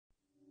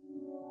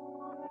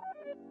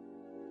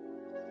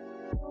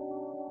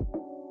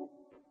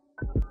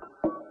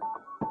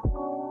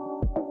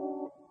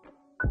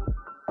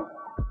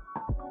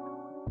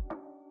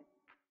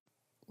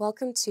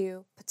Welcome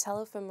to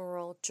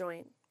Patellofemoral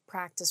Joint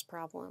Practice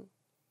Problem.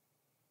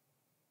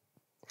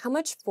 How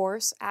much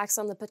force acts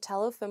on the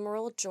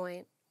patellofemoral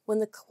joint when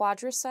the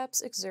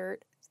quadriceps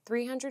exert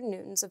 300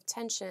 newtons of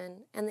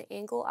tension and the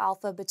angle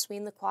alpha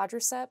between the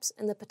quadriceps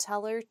and the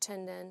patellar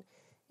tendon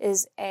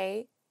is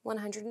A,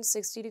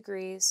 160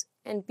 degrees,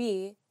 and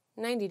B,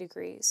 90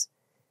 degrees?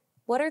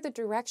 What are the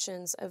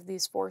directions of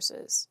these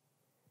forces?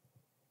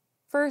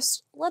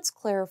 First, let's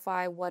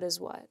clarify what is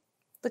what.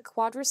 The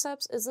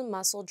quadriceps is a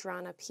muscle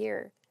drawn up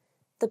here.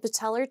 The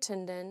patellar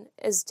tendon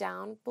is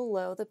down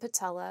below the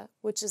patella,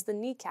 which is the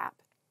kneecap.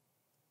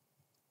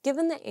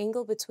 Given the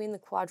angle between the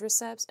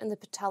quadriceps and the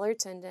patellar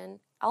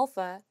tendon,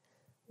 alpha,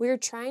 we are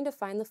trying to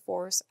find the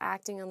force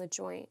acting on the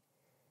joint.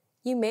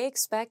 You may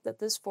expect that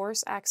this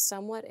force acts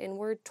somewhat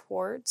inward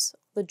towards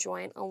the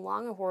joint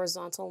along a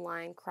horizontal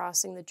line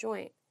crossing the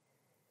joint.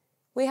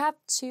 We have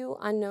two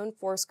unknown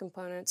force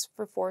components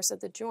for force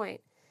at the joint,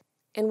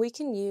 and we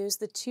can use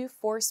the two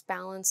force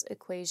balance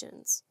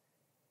equations.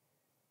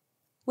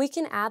 We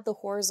can add the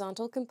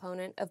horizontal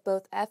component of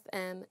both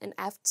Fm and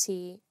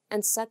Ft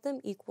and set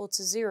them equal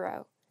to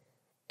 0.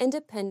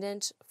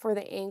 Independent for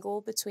the angle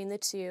between the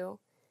two,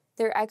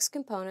 their x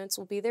components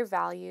will be their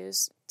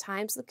values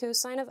times the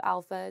cosine of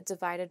alpha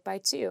divided by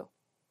 2.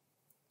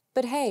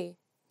 But hey,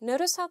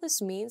 notice how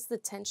this means the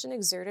tension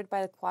exerted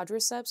by the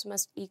quadriceps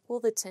must equal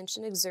the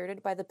tension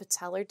exerted by the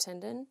patellar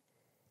tendon?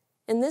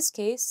 In this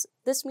case,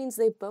 this means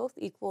they both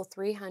equal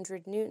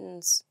 300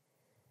 newtons.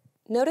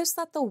 Notice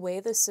that the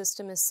way the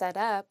system is set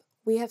up,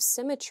 we have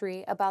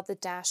symmetry about the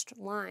dashed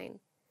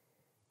line.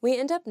 We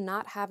end up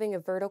not having a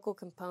vertical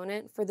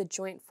component for the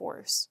joint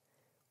force.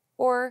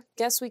 Or,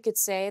 guess we could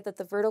say that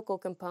the vertical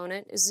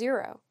component is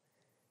 0.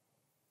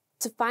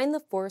 To find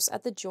the force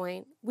at the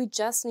joint, we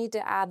just need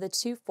to add the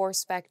two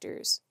force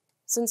vectors.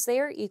 Since they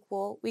are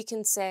equal, we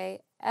can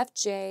say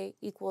Fj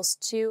equals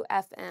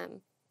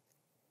 2Fm.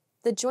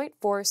 The joint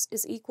force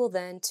is equal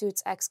then to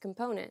its x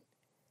component.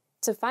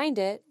 To find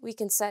it, we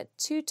can set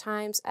 2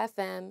 times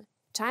Fm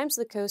times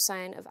the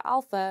cosine of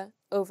alpha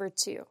over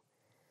 2.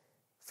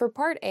 For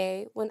part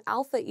A, when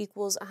alpha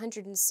equals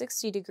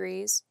 160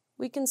 degrees,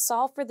 we can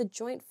solve for the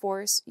joint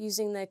force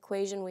using the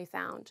equation we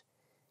found.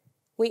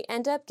 We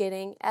end up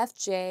getting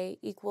Fj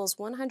equals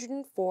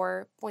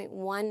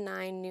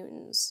 104.19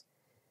 newtons.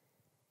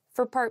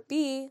 For part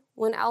B,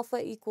 when alpha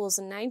equals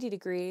 90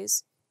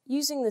 degrees,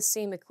 using the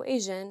same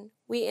equation,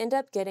 we end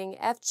up getting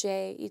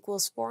Fj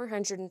equals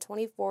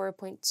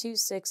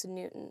 424.26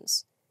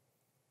 newtons.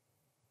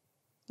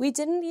 We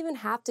didn't even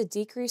have to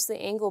decrease the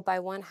angle by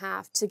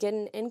 1/2 to get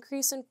an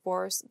increase in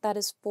force that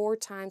is 4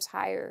 times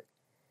higher.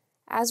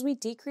 As we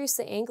decrease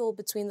the angle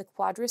between the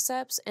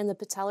quadriceps and the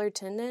patellar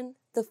tendon,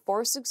 the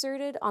force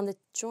exerted on the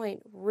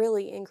joint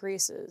really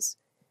increases.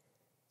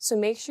 So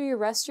make sure you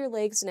rest your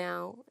legs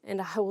now,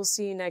 and I will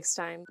see you next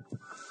time.